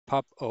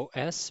Pop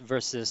OS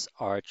versus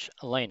Arch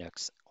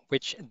Linux.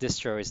 Which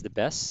distro is the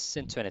best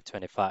in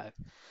 2025?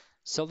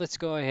 So let's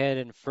go ahead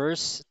and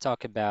first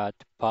talk about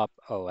Pop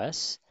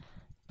OS.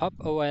 Pop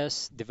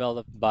OS,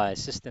 developed by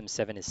System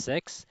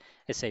 76,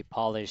 is a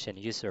polished and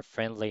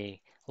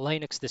user-friendly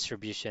Linux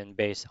distribution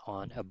based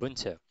on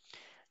Ubuntu.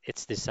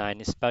 It's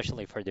designed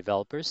especially for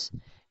developers,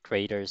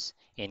 creators,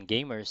 and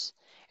gamers,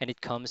 and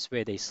it comes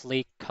with a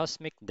sleek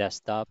cosmic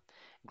desktop,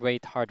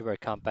 great hardware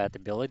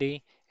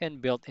compatibility,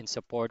 and built-in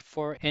support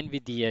for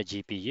NVIDIA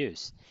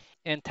GPUs,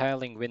 and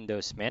tiling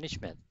Windows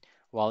management.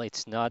 While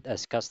it's not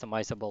as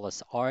customizable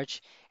as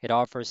Arch, it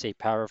offers a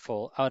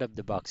powerful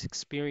out-of-the-box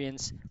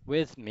experience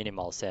with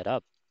minimal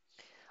setup.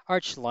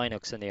 Arch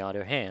Linux, on the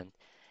other hand,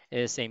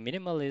 is a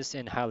minimalist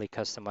and highly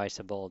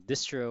customizable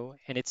distro,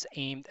 and it's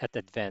aimed at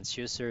advanced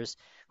users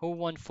who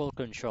want full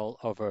control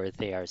over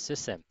their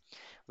system.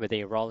 With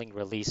a rolling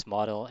release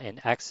model and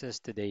access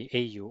to the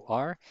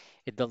AUR,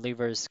 it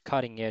delivers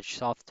cutting-edge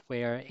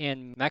software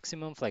and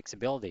maximum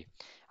flexibility.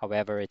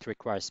 However, it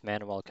requires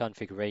manual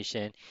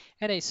configuration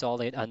and a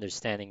solid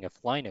understanding of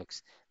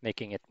Linux,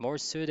 making it more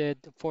suited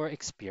for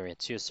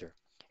experienced user.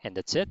 And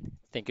that's it.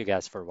 Thank you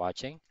guys for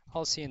watching.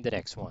 I'll see you in the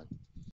next one.